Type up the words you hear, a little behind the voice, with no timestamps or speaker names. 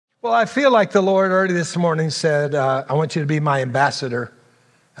Well, I feel like the Lord early this morning said, I want you to be my ambassador.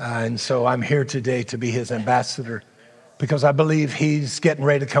 And so I'm here today to be his ambassador because I believe he's getting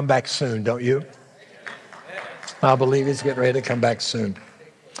ready to come back soon, don't you? I believe he's getting ready to come back soon.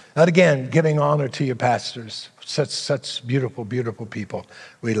 And again, giving honor to your pastors, such beautiful, beautiful people.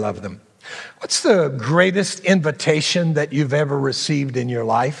 We love them. What's the greatest invitation that you've ever received in your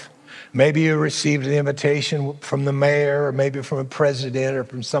life? Maybe you received an invitation from the mayor, or maybe from a president, or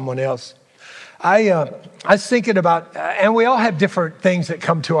from someone else. I was thinking about, and we all have different things that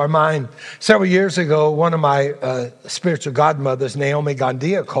come to our mind. Several years ago, one of my spiritual godmothers, Naomi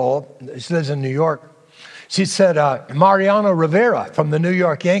Gandia, called. She lives in New York. She said, Mariano Rivera from the New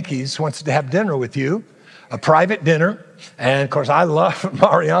York Yankees wants to have dinner with you, a private dinner. And of course, I love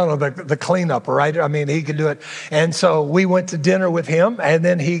Mariano, the cleanup, right? I mean, he could do it. And so we went to dinner with him, and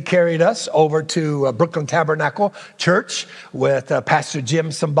then he carried us over to Brooklyn Tabernacle Church with Pastor Jim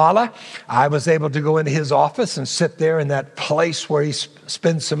Sambala. I was able to go into his office and sit there in that place where he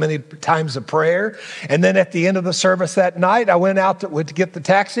spends so many times of prayer. And then at the end of the service that night, I went out to get the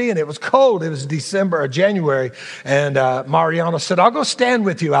taxi, and it was cold. It was December or January. And Mariano said, I'll go stand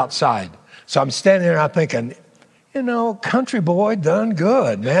with you outside. So I'm standing there, and I'm thinking, country boy done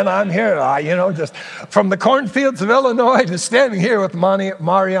good, man. I'm here, just from the cornfields of Illinois to standing here with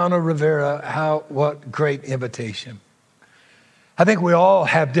Mariano Rivera. What great invitation. I think we all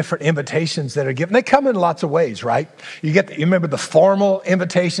have different invitations that are given. They come in lots of ways, right? You remember the formal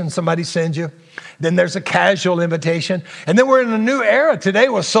invitation somebody sends you? Then there's a casual invitation. And then we're in a new era today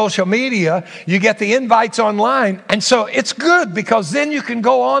with social media. You get the invites online. And so it's good because then you can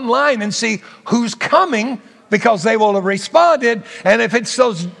go online and see who's coming because they will have responded. And if it's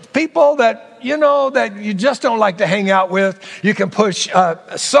those people that you just don't like to hang out with, you can push,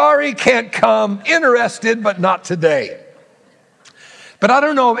 sorry, can't come, interested, but not today. But I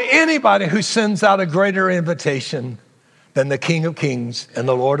don't know of anybody who sends out a greater invitation than the King of Kings and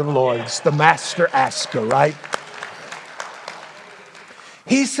the Lord of Lords, the Master Asker, right?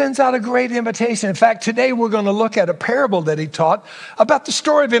 He sends out a great invitation. In fact, today we're going to look at a parable that he taught about the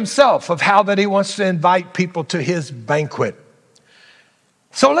story of himself, of how that he wants to invite people to his banquet.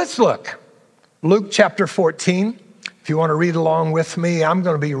 So let's look. Luke chapter 14. If you want to read along with me, I'm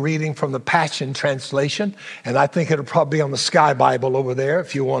going to be reading from the Passion Translation, and I think it'll probably be on the Sky Bible over there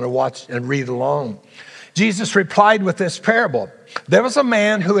if you want to watch and read along. Jesus replied with this parable. There was a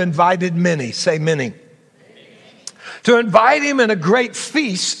man who invited many, say many, to invite him in a great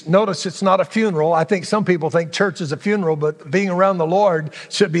feast. Notice it's not a funeral. I think some people think church is a funeral, but being around the Lord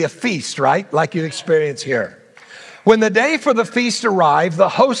should be a feast, right? Like you experience here. When the day for the feast arrived, the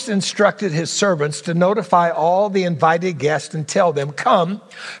host instructed his servants to notify all the invited guests and tell them, come,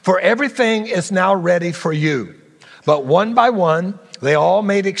 for everything is now ready for you. But one by one, they all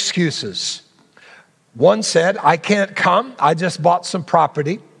made excuses. One said, I can't come. I just bought some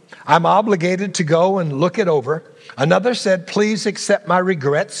property. I'm obligated to go and look it over. Another said, please accept my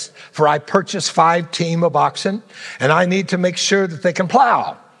regrets, for I purchased 5 teams of oxen, and I need to make sure that they can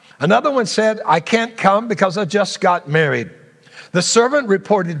plow. Another one said, I can't come because I just got married. The servant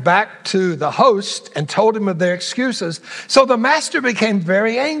reported back to the host and told him of their excuses. So the master became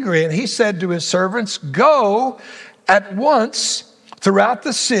very angry, and he said to his servants, go at once throughout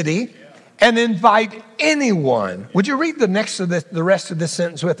the city and invite anyone. Would you read the rest of this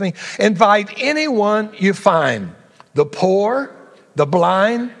sentence with me? Invite anyone you find, the poor, the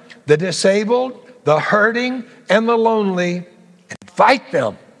blind, the disabled, the hurting, and the lonely. Invite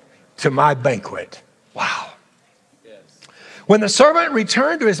them to my banquet. Wow. Yes. When the servant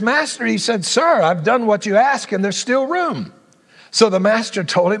returned to his master, he said, sir, I've done what you asked and there's still room. So the master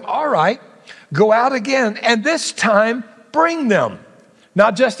told him, all right, go out again and this time bring them.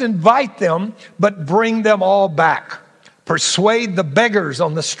 Not just invite them, but bring them all back. Persuade the beggars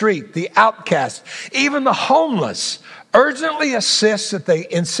on the street, the outcasts, even the homeless. Urgently insist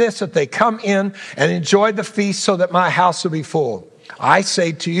that they come in and enjoy the feast so that my house will be full. I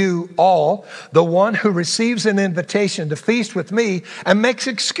say to you all, the one who receives an invitation to feast with me and makes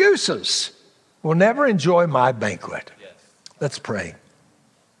excuses will never enjoy my banquet. Yes. Let's pray.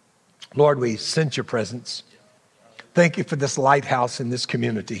 Lord, we sense your presence. Thank you for this lighthouse in this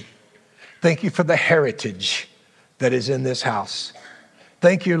community. Thank you for the heritage that is in this house.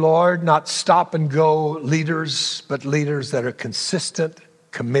 Thank you, Lord, not stop and go leaders, but leaders that are consistent,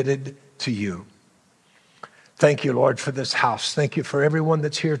 committed to you. Thank you, Lord, for this house. Thank you for everyone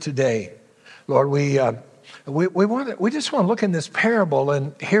that's here today. Lord, we just want to look in this parable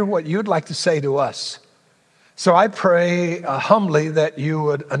and hear what you'd like to say to us. So I pray humbly that you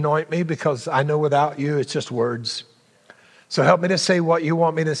would anoint me because I know without you it's just words. So help me to say what you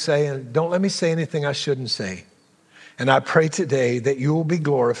want me to say, and don't let me say anything I shouldn't say. And I pray today that you will be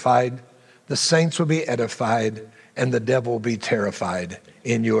glorified, the saints will be edified, and the devil will be terrified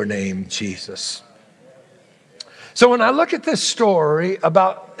in your name, Jesus. So when I look at this story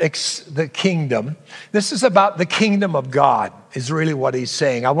about the kingdom, this is about the kingdom of God, is really what he's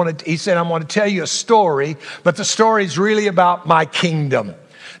saying. He said, I want to tell you a story, but the story is really about my kingdom.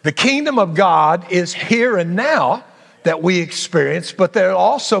 The kingdom of God is here and now that we experience, but there'll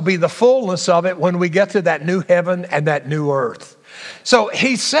also be the fullness of it when we get to that new heaven and that new earth. So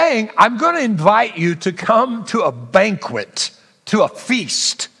he's saying, I'm going to invite you to come to a banquet, to a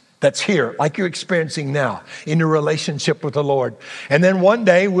feast that's here, like you're experiencing now in your relationship with the Lord. And then one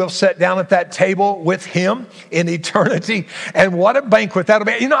day we'll sit down at that table with him in eternity. And what a banquet that'll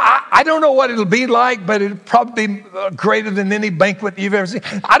be. You know, I don't know what it'll be like, but it'll probably be greater than any banquet you've ever seen.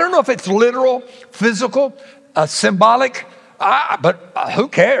 I don't know if it's literal, physical, symbolic, but who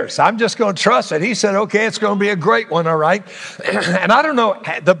cares? I'm just going to trust it. He said, okay, it's going to be a great one, all right? And I don't know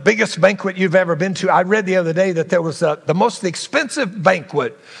the biggest banquet you've ever been to. I read the other day that there was the most expensive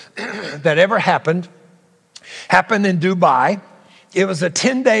banquet that ever happened in Dubai. It was a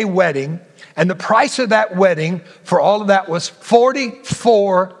 10-day wedding, and the price of that wedding for all of that was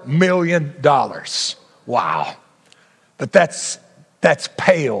 $44 million. Wow. But that's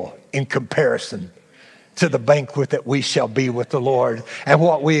pale in comparison to the banquet that we shall be with the Lord and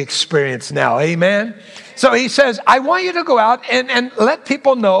what we experience now. Amen? So he says, I want you to go out and let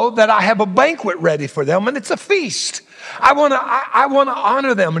people know that I have a banquet ready for them, and it's a feast. I want to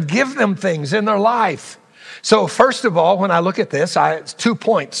honor them and give them things in their life. So first of all, when I look at this, it's 2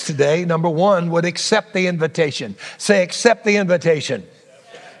 points today. Number one would accept the invitation. Say, accept the invitation.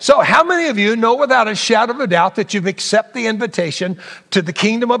 So how many of you know without a shadow of a doubt that you've accepted the invitation to the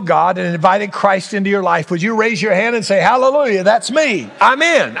kingdom of God and invited Christ into your life? Would you raise your hand and say, hallelujah, that's me. I'm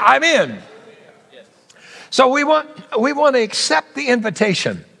in. I'm in. So we want to accept the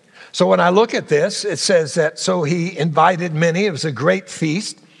invitation. So when I look at this, it says that, so he invited many. It was a great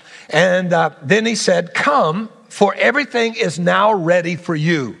feast. And then he said, come, for everything is now ready for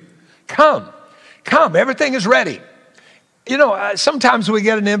you. Come, everything is ready. You know, sometimes we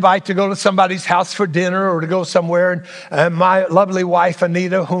get an invite to go to somebody's house for dinner or to go somewhere. And my lovely wife,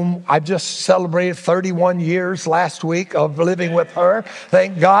 Anita, whom I just celebrated 31 years last week of living with her,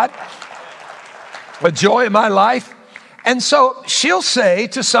 thank God, a joy in my life. And so she'll say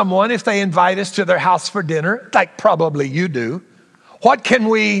to someone, if they invite us to their house for dinner, like probably you do, what can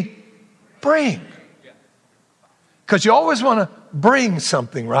we bring? Because you always want to bring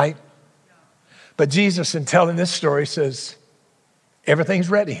something, right? But Jesus, in telling this story, says, everything's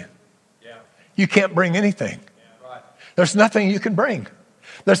ready. Yeah. You can't bring anything. Yeah. Right. There's nothing you can bring.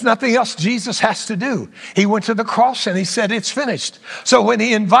 There's nothing else Jesus has to do. He went to the cross and he said, it's finished. So when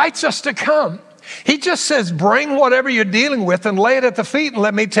he invites us to come, he just says, bring whatever you're dealing with and lay it at the feet and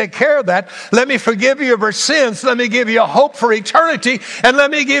let me take care of that. Let me forgive you of your sins. Let me give you a hope for eternity. And let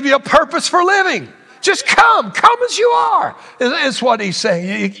me give you a purpose for living. Just come as you are, is what he's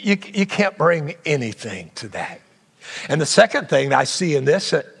saying. You can't bring anything to that. And the second thing I see in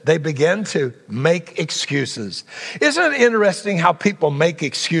this, they begin to make excuses. Isn't it interesting how people make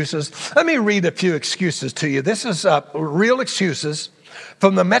excuses? Let me read a few excuses to you. This is real excuses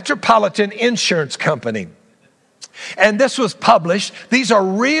from the Metropolitan Insurance Company. And this was published. These are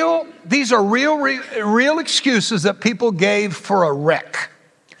real excuses that people gave for a wreck.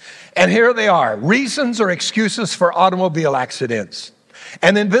 And here they are, reasons or excuses for automobile accidents.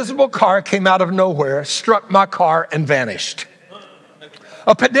 An invisible car came out of nowhere, struck my car, and vanished.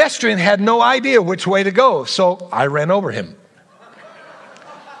 A pedestrian had no idea which way to go, so I ran over him.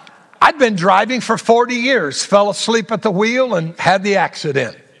 I'd been driving for 40 years, fell asleep at the wheel, and had the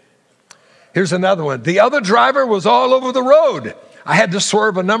accident. Here's another one. The other driver was all over the road. I had to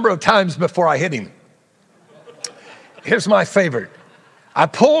swerve a number of times before I hit him. Here's my favorite. I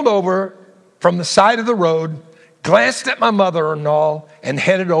pulled over from the side of the road, glanced at my mother-in-law, and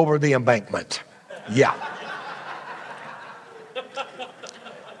headed over the embankment. Yeah.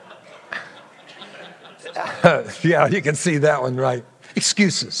 Yeah, you can see that one, right?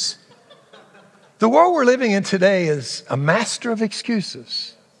 Excuses. The world we're living in today is a master of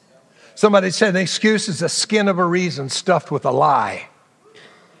excuses. Somebody said an excuse is the skin of a reason stuffed with a lie.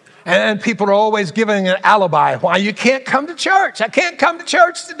 And people are always giving an alibi why you can't come to church. I can't come to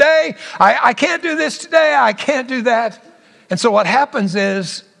church today. I can't do this today. I can't do that. And so what happens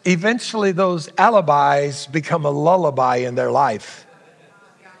is eventually those alibis become a lullaby in their life.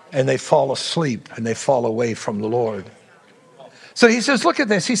 And they fall asleep and they fall away from the Lord. So he says, look at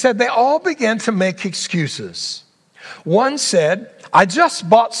this. He said, they all began to make excuses. One said, I just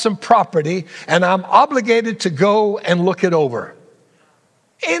bought some property and I'm obligated to go and look it over.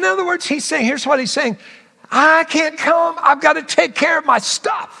 In other words, here's what he's saying. I can't come. I've got to take care of my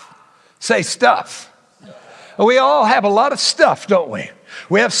stuff. Say stuff. We all have a lot of stuff, don't we?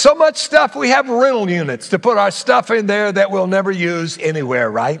 We have so much stuff, we have rental units to put our stuff in there that we'll never use anywhere,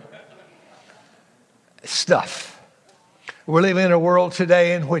 right? Stuff. We're living in a world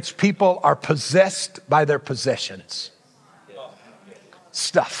today in which people are possessed by their possessions.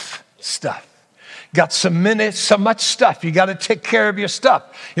 Stuff. Got so much stuff. You got to take care of your stuff.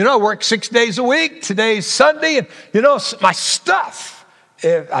 I work 6 days a week. Today's Sunday. And, my stuff.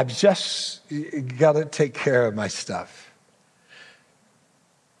 I've just got to take care of my stuff.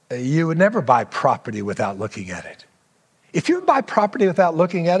 You would never buy property without looking at it. If you buy property without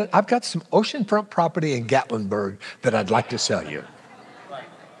looking at it, I've got some oceanfront property in Gatlinburg that I'd like to sell you.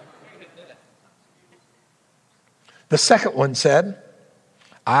 The second one said,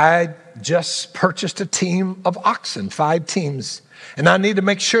 I just purchased a team of oxen, 5 teams, and I need to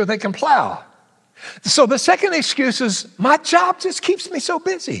make sure they can plow. So the second excuse is, my job just keeps me so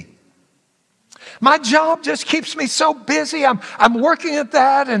busy. My job just keeps me so busy. I'm working at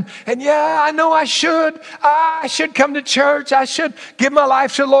that, and yeah, I know I should come to church. I should give my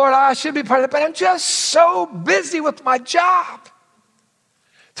life to the Lord. I should be part of it, but I'm just so busy with my job.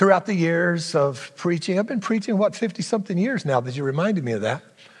 Throughout the years of preaching, I've been preaching, 50-something years now that you reminded me of that.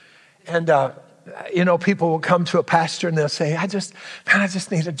 And, people will come to a pastor and they'll say, I just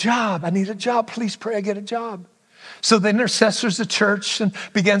need a job. I need a job. Please pray I get a job. So the intercessors of the church and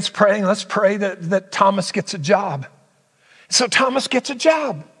begins praying, let's pray that Thomas gets a job. So Thomas gets a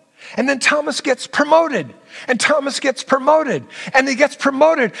job. And then Thomas gets promoted. And Thomas gets promoted. And he gets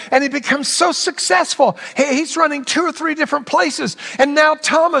promoted. And he becomes so successful. He's running 2 or 3 different places. And now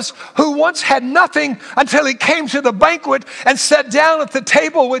Thomas, who once had nothing until he came to the banquet and sat down at the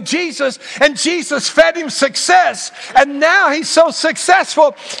table with Jesus, and Jesus fed him success. And now he's so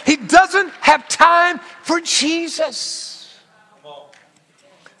successful, he doesn't have time for Jesus.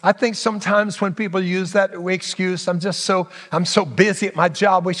 I think sometimes when people use that excuse, I'm so busy at my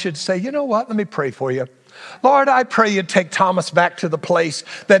job, we should say, you know what, let me pray for you. Lord, I pray you'd take Thomas back to the place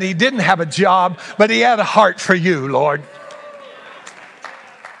that he didn't have a job, but he had a heart for you, Lord.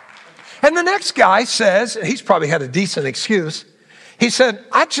 And the next guy says, he's probably had a decent excuse. He said,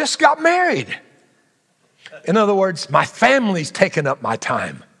 I just got married. In other words, my family's taken up my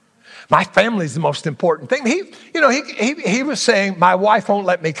time. My family's the most important thing. He was saying, my wife won't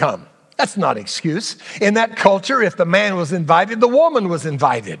let me come. That's not an excuse. In that culture, if the man was invited, the woman was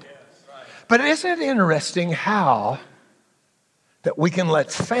invited. But isn't it interesting how that we can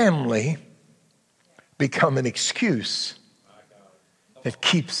let family become an excuse that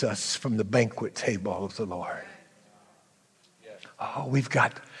keeps us from the banquet table of the Lord? Oh,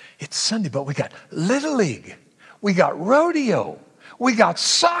 it's Sunday, but we got Little League. We got rodeo. We got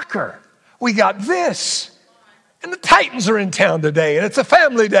soccer. We got this. And the Titans are in town today, and it's a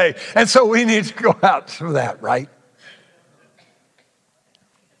family day. And so we need to go out for that, right?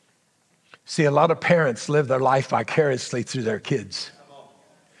 See, a lot of parents live their life vicariously through their kids.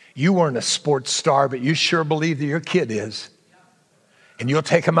 You weren't a sports star, but you sure believe that your kid is. And you'll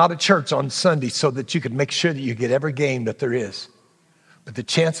take them out of church on Sunday so that you can make sure that you get every game that there is. But the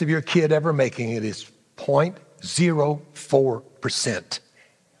chance of your kid ever making it is 0.04%.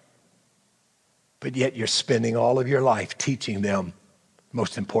 But yet you're spending all of your life teaching them the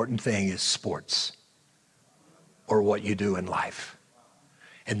most important thing is sports or what you do in life.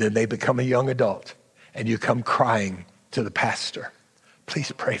 And then they become a young adult and you come crying to the pastor.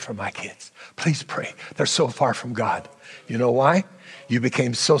 Please pray for my kids. Please pray. They're so far from God. You know why? You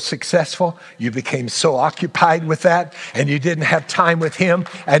became so successful. You became so occupied with that and you didn't have time with him.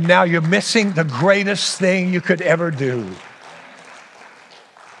 And now you're missing the greatest thing you could ever do.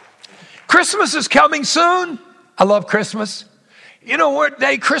 Christmas is coming soon. I love Christmas. You know what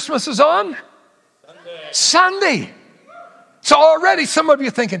day Christmas is on? Sunday. So already some of you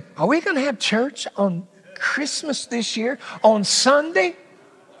are thinking, are we going to have church on Christmas this year on Sunday?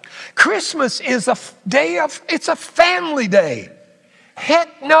 Christmas is it's a family day.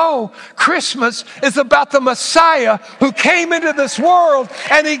 Heck no. Christmas is about the Messiah who came into this world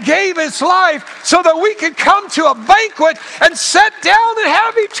and he gave his life so that we could come to a banquet and sit down and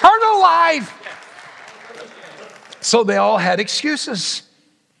have eternal life. So they all had excuses.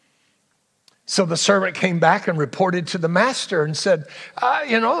 So the servant came back and reported to the master and said,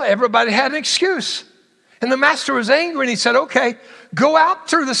 everybody had an excuse. And the master was angry and he said, okay, go out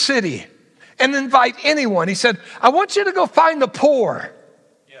through the city and invite anyone. He said, I want you to go find the poor.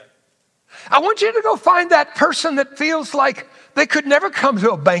 I want you to go find that person that feels like they could never come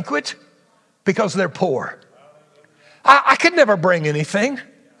to a banquet because they're poor. I could never bring anything.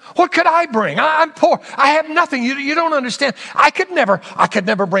 What could I bring? I'm poor. I have nothing. You don't understand. I could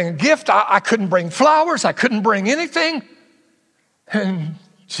never bring a gift. I couldn't bring flowers. I couldn't bring anything. And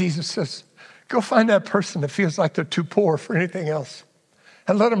Jesus says, go find that person that feels like they're too poor for anything else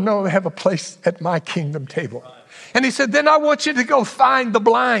and let them know they have a place at my kingdom table. And he said, then I want you to go find the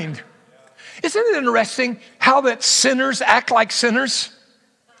blind. Isn't it interesting how that sinners act like sinners?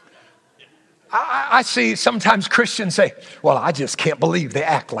 I see sometimes Christians say, well, I just can't believe they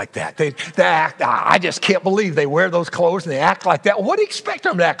act like that. They act, I just can't believe they wear those clothes and they act like that. What do you expect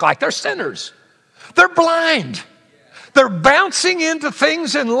them to act like? They're sinners. They're blind. They're bouncing into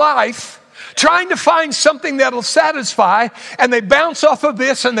things in life, trying to find something that'll satisfy, and they bounce off of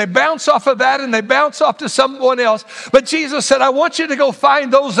this, and they bounce off of that, and they bounce off to someone else. But Jesus said, I want you to go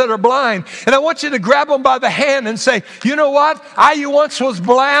find those that are blind, and I want you to grab them by the hand and say, you know what? I once was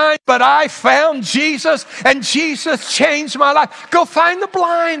blind, but I found Jesus, and Jesus changed my life. Go find the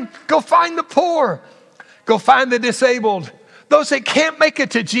blind. Go find the poor. Go find the disabled. Those that can't make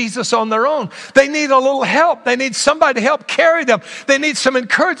it to Jesus on their own. They need a little help. They need somebody to help carry them. They need some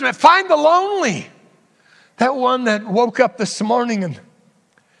encouragement. Find the lonely. That one that woke up this morning and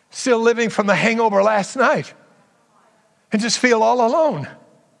still living from the hangover last night and just feel all alone.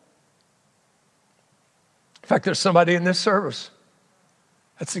 In fact, there's somebody in this service.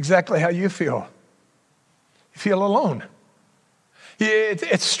 That's exactly how you feel. You feel alone.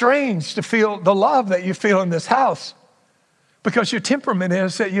 It's strange to feel the love that you feel in this house, because your temperament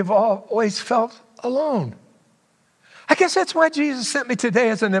is that you've always felt alone. I guess that's why Jesus sent me today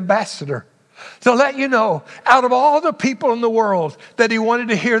as an ambassador, to let you know, out of all the people in the world, that he wanted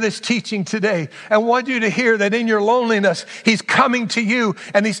to hear this teaching today and want you to hear that in your loneliness, he's coming to you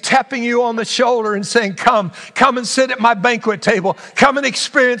and he's tapping you on the shoulder and saying, come and sit at my banquet table. Come and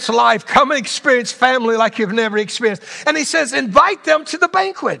experience life. Come and experience family like you've never experienced. And he says, invite them to the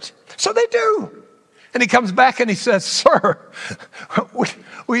banquet. So they do. And he comes back and he says, sir,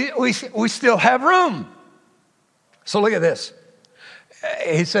 we still have room. So look at this.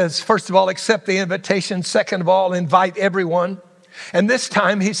 He says, first of all, accept the invitation. Second of all, invite everyone. And this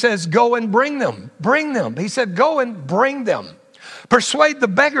time he says, go and bring them. Bring them. He said, go and bring them. Persuade the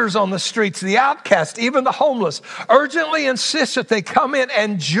beggars on the streets, the outcast, even the homeless. Urgently insist that they come in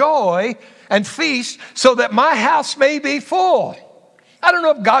and enjoy and feast so that my house may be full. I don't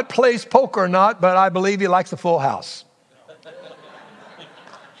know if God plays poker or not, but I believe he likes a full house.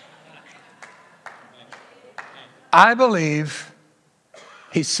 I believe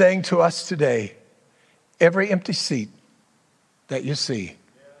he's saying to us today, every empty seat that you see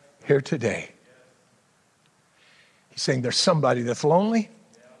here today, he's saying there's somebody that's lonely,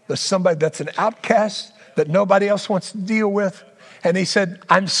 there's somebody that's an outcast that nobody else wants to deal with. And he said,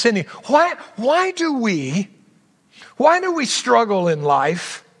 I'm sending. Why do we struggle in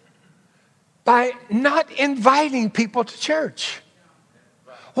life by not inviting people to church?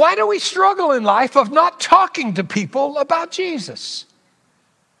 Why do we struggle in life of not talking to people about Jesus?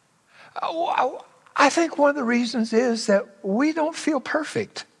 I think one of the reasons is that we don't feel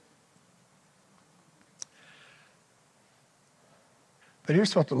perfect. But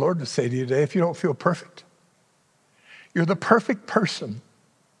here's what the Lord would say to you today: if you don't feel perfect, you're the perfect person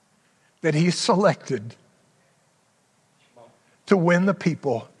that he selected to win the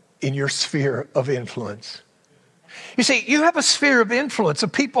people in your sphere of influence. You see, you have a sphere of influence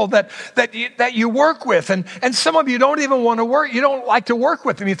of people that you work with, and some of you don't even want to work. You don't like to work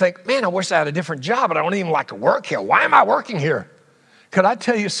with them. You think, man, I wish I had a different job, but I don't even like to work here. Why am I working here? Could I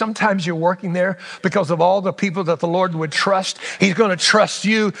tell you, sometimes you're working there because of all the people that the Lord would trust. He's going to trust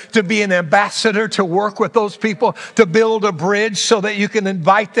you to be an ambassador, to work with those people, to build a bridge so that you can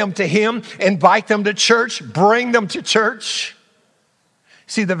invite them to him, invite them to church, bring them to church.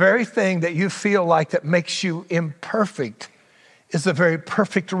 See, the very thing that you feel like that makes you imperfect is the very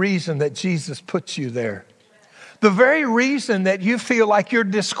perfect reason that Jesus puts you there. The very reason that you feel like you're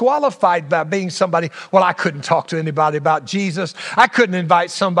disqualified by being somebody, well, I couldn't talk to anybody about Jesus. I couldn't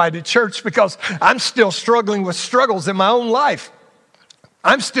invite somebody to church because I'm still struggling with struggles in my own life.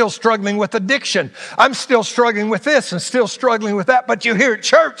 I'm still struggling with addiction. I'm still struggling with this and still struggling with that. But you're here at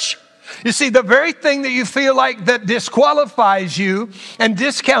church. You see, the very thing that you feel like that disqualifies you and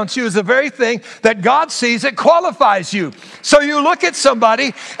discounts you is the very thing that God sees that qualifies you. So you look at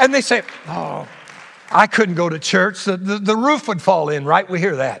somebody and they say, oh, I couldn't go to church. The roof would fall in, right? We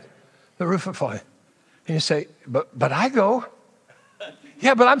hear that. The roof would fall in. And you say, but I go.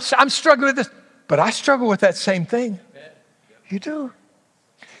 Yeah, but I'm struggling with this. But I struggle with that same thing. You do.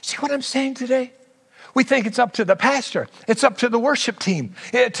 See what I'm saying today? We think it's up to the pastor. It's up to the worship team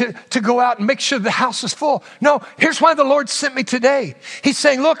to go out and make sure the house is full. No, here's why the Lord sent me today. He's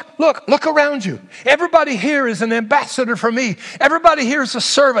saying, look around you. Everybody here is an ambassador for me. Everybody here is a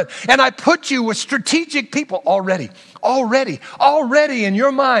servant. And I put you with strategic people already in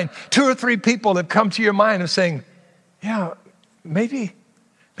your mind. 2 or 3 people have come to your mind and saying, yeah, maybe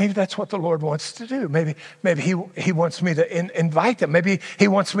that's what the Lord wants to do. Maybe he wants me to invite them. Maybe he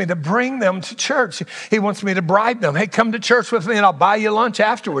wants me to bring them to church. He wants me to bribe them. Hey, come to church with me and I'll buy you lunch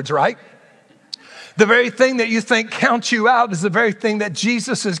afterwards, right? The very thing that you think counts you out is the very thing that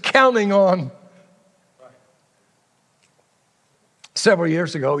Jesus is counting on. Several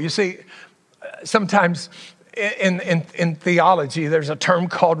years ago, you see, sometimes in theology, there's a term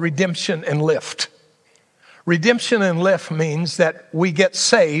called redemption and lift. Redemption and lift means that we get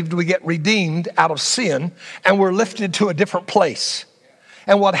saved, we get redeemed out of sin, and we're lifted to a different place.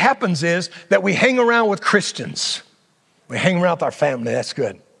 And what happens is that we hang around with Christians. We hang around with our family, that's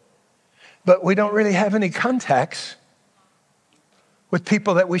good. But we don't really have any contacts with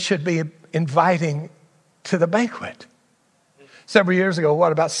people that we should be inviting to the banquet. Several years ago,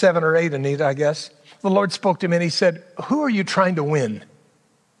 about 7 or 8, Anita, I guess, the Lord spoke to me and he said, who are you trying to win?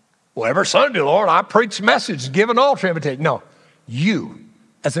 Well, every Sunday, Lord, I preach a message, give an altar invitation. No, you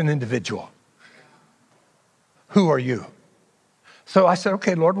as an individual. Who are you? So I said,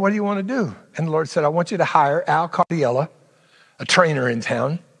 okay, Lord, what do you want to do? And the Lord said, I want you to hire Al Cardiella, a trainer in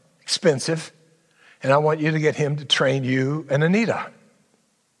town, expensive, and I want you to get him to train you and Anita.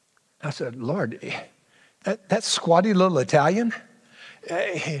 I said, Lord, that squatty little Italian,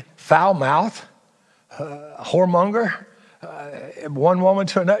 foul mouth, whoremonger, one woman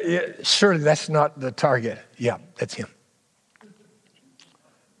to another, surely that's not the target. Yeah, that's him.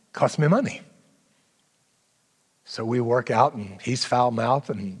 Cost me money. So we work out and he's foul-mouthed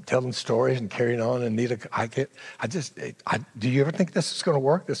and telling stories and carrying on. And Nita, do you ever think this is going to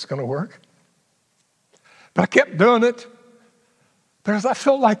work? This is going to work? But I kept doing it because I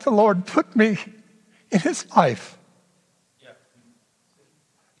felt like the Lord put me in his life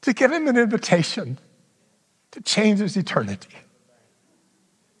to give him an invitation to change his eternity.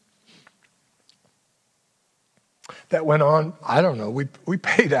 That went on, I don't know, we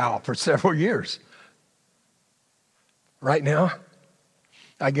paid Al for several years. Right now,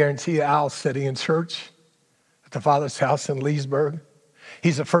 I guarantee you Al's sitting in church at the Father's house in Leesburg.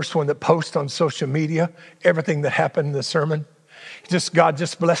 He's the first one that posts on social media everything that happened in the sermon. God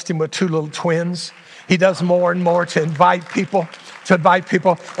just blessed him with 2 little twins. He does more and more to invite people.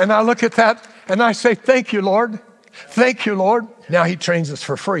 And I look at that and I say, thank you, Lord. Thank you, Lord. Now he trains us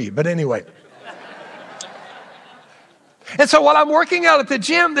for free. But anyway. And so while I'm working out at the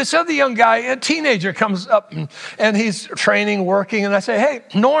gym, this other young guy, a teenager, comes up and he's training, working. And I say, hey,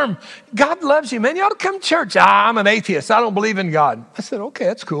 Norm, God loves you, man. You ought to come to church. I'm an atheist. I don't believe in God. I said, okay,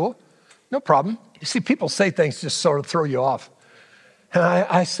 that's cool. No problem. You see, people say things just sort of throw you off. And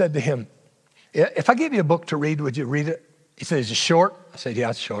I said to him, if I gave you a book to read, would you read it? He said, is it short? I said,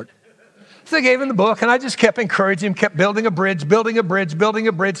 yeah, it's short. So I gave him the book, and I just kept encouraging him, kept building a bridge,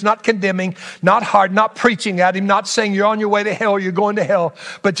 not condemning, not hard, not preaching at him, not saying you're on your way to hell, you're going to hell,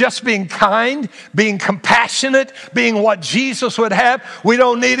 but just being kind, being compassionate, being what Jesus would have. We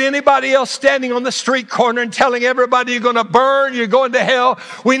don't need anybody else standing on the street corner and telling everybody you're going to burn, you're going to hell.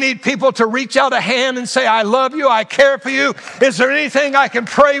 We need people to reach out a hand and say, I love you, I care for you. Is there anything I can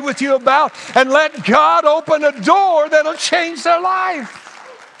pray with you about? And let God open a door that'll change their life.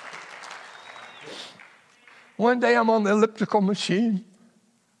 One day I'm on the elliptical machine.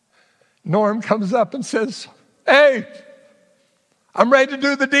 Norm comes up and says, hey, I'm ready to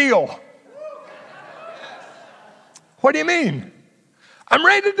do the deal. What do you mean? I'm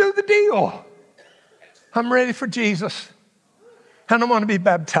ready to do the deal. I'm ready for Jesus. And I want to be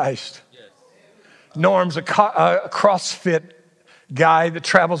baptized. Norm's a CrossFit guy that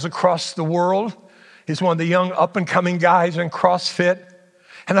travels across the world. He's one of the young up-and-coming guys in CrossFit.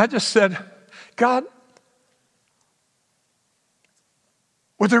 And I just said, God,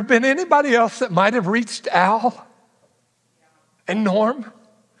 would there have been anybody else that might have reached Al and Norm?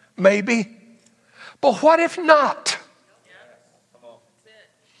 Maybe. But what if not?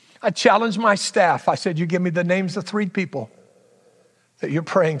 I challenged my staff. I said, you give me the names of 3 people that you're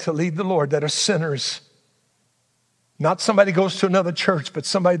praying to lead the Lord that are sinners. Not somebody goes to another church, but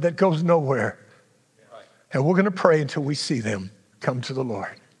somebody that goes nowhere. And we're going to pray until we see them come to the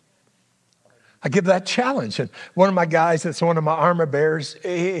Lord. I give that challenge. And one of my guys, that's one of my armor bearers,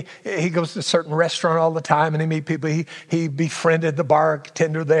 he goes to a certain restaurant all the time and he meets people. He befriended the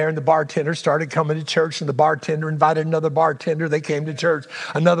bartender there, and the bartender started coming to church, and the bartender invited another bartender. They came to church.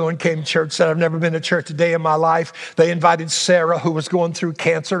 Another one came to church, said, I've never been to church a day in my life. They invited Sarah, who was going through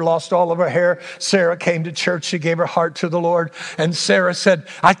cancer, lost all of her hair. Sarah came to church. She gave her heart to the Lord. And Sarah said,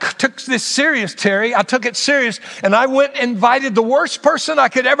 I took this serious, Terry. I took it serious. And I went and invited the worst person I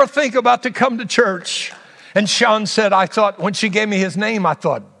could ever think about to come to church. And Sean said, I thought, when she gave me his name, I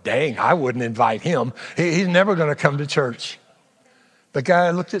thought, dang, I wouldn't invite him. He's never going to come to church. The guy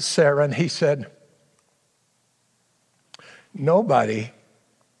looked at Sarah and he said, nobody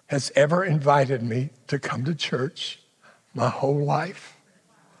has ever invited me to come to church my whole life.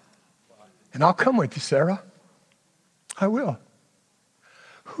 And I'll come with you, Sarah. I will.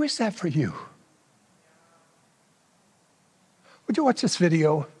 Who is that for you? Would you watch this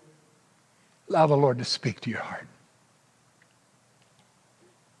video? Allow the Lord to speak to your heart.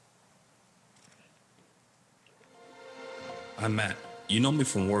 I'm Matt. You know me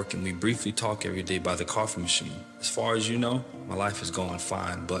from work, and we briefly talk every day by the coffee machine. As far as you know, my life is going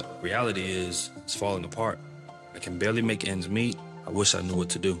fine, but reality is it's falling apart. I can barely make ends meet. I wish I knew what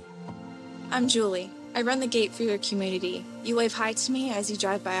to do. I'm Julie. I run the gate for your community. You wave hi to me as you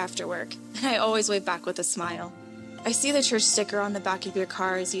drive by after work, and I always wave back with a smile. I see the church sticker on the back of your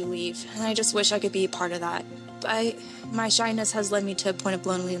car as you leave, and I just wish I could be a part of that. But my shyness has led me to a point of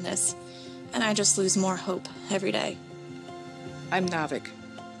loneliness, and I just lose more hope every day. I'm Navik.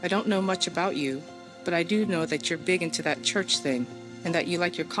 I don't know much about you, but I do know that you're big into that church thing, and that you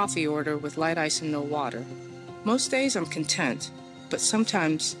like your coffee order with light ice and no water. Most days I'm content, but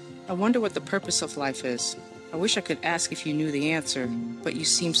sometimes I wonder what the purpose of life is. I wish I could ask if you knew the answer, but you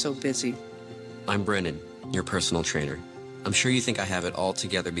seem so busy. I'm Brennan, your personal trainer. I'm sure you think I have it all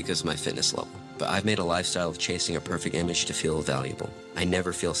together because of my fitness level, but I've made a lifestyle of chasing a perfect image to feel valuable. I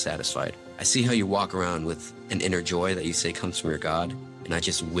never feel satisfied. I see how you walk around with an inner joy that you say comes from your God, and I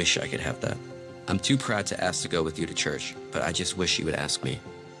just wish I could have that. I'm too proud to ask to go with you to church, but I just wish you would ask me.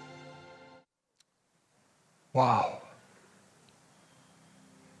 Wow.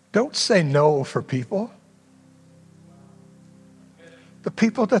 Don't say no for people. The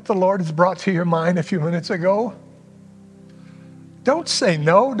people that the Lord has brought to your mind a few minutes ago, don't say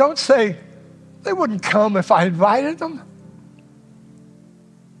no. Don't say they wouldn't come if I invited them.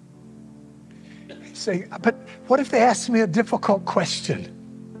 Say, but what if they asked me a difficult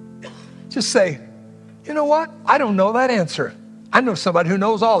question? Just say, you know what? I don't know that answer. I know somebody who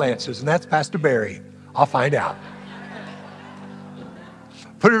knows all answers, and that's Pastor Barry. I'll find out.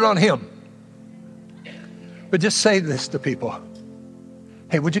 Put it on him. But just say this to people.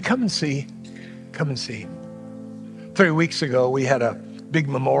 Hey, would you come and see? Come and see. 3 weeks ago, we had a big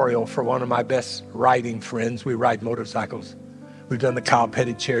memorial for one of my best riding friends. We ride motorcycles. We've done the Kyle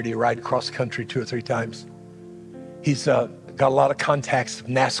Petty charity ride across country 2 or 3 times. He's got a lot of contacts of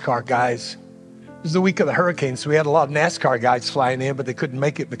NASCAR guys. It was the week of the hurricane, so we had a lot of NASCAR guys flying in, but they couldn't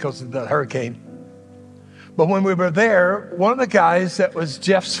make it because of the hurricane. But when we were there, one of the guys that was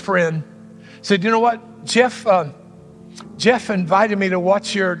Jeff's friend said, you know what, Jeff invited me to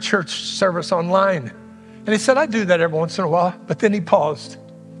watch your church service online. And he said, I do that every once in a while. But then he paused.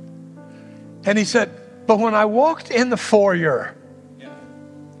 And he said, but when I walked in the foyer,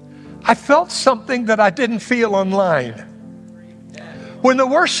 I felt something that I didn't feel online. When the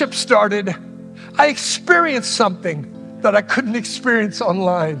worship started, I experienced something that I couldn't experience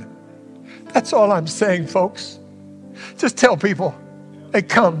online. That's all I'm saying, folks. Just tell people, hey,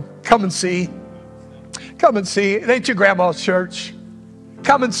 come and see. Come and see. It ain't your grandma's church.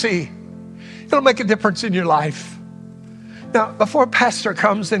 Come and see. It'll make a difference in your life. Now, before Pastor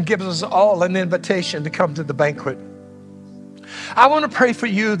comes and gives us all an invitation to come to the banquet, I want to pray for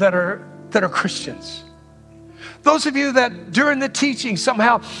you that are Christians. Those of you that during the teaching,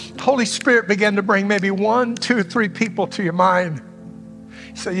 somehow Holy Spirit began to bring maybe 1, 2, 3 people to your mind.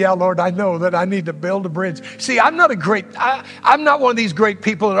 You say, yeah, Lord, I know that I need to build a bridge. See, I'm not one of these great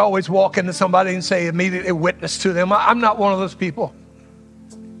people that always walk into somebody and say immediately witness to them. I'm not one of those people.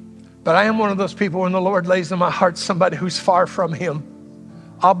 But I am one of those people when the Lord lays in my heart somebody who's far from him.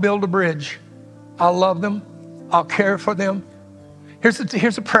 I'll build a bridge. I'll love them. I'll care for them.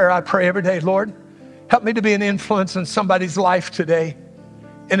 Here's a prayer I pray every day. Lord, help me to be an influence in somebody's life today.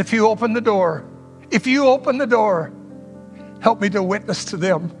 And if you open the door, help me to witness to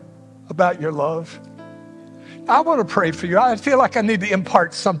them about your love. I want to pray for you. I feel like I need to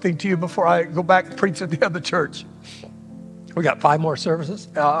impart something to you before I go back and preach at the other church. We got 5 more services?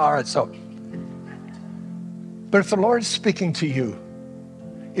 All right, so. But if the Lord is speaking to you,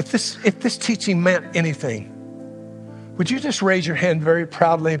 If this teaching meant anything, would you just raise your hand very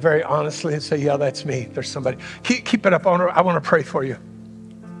proudly, very honestly, and say, yeah, that's me. There's somebody. Keep it up. I want to pray for you.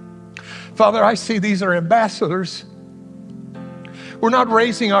 Father, I see these are ambassadors. We're not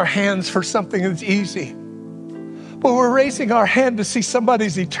raising our hands for something that's easy, but we're raising our hand to see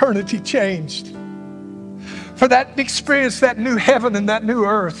somebody's eternity changed. For that experience, that new heaven and that new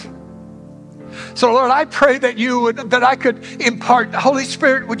earth. So Lord, I pray that I could impart. Holy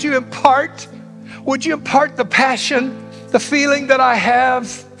Spirit, would you impart the passion, the feeling that I have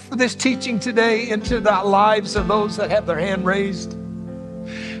for this teaching today into the lives of those that have their hand raised?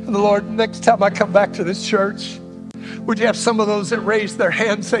 And the Lord, next time I come back to this church, would you have some of those that raised their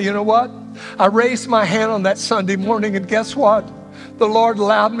hand say, you know what? I raised my hand on that Sunday morning, and guess what? The Lord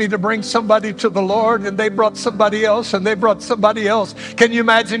allowed me to bring somebody to the Lord, and they brought somebody else, and they brought somebody else. Can you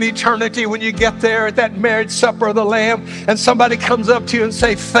imagine eternity when you get there at that marriage supper of the Lamb, and somebody comes up to you and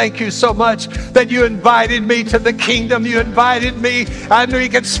say, thank you so much that you invited me to the kingdom. You invited me. I knew you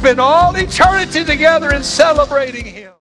could spend all eternity together in celebrating Him.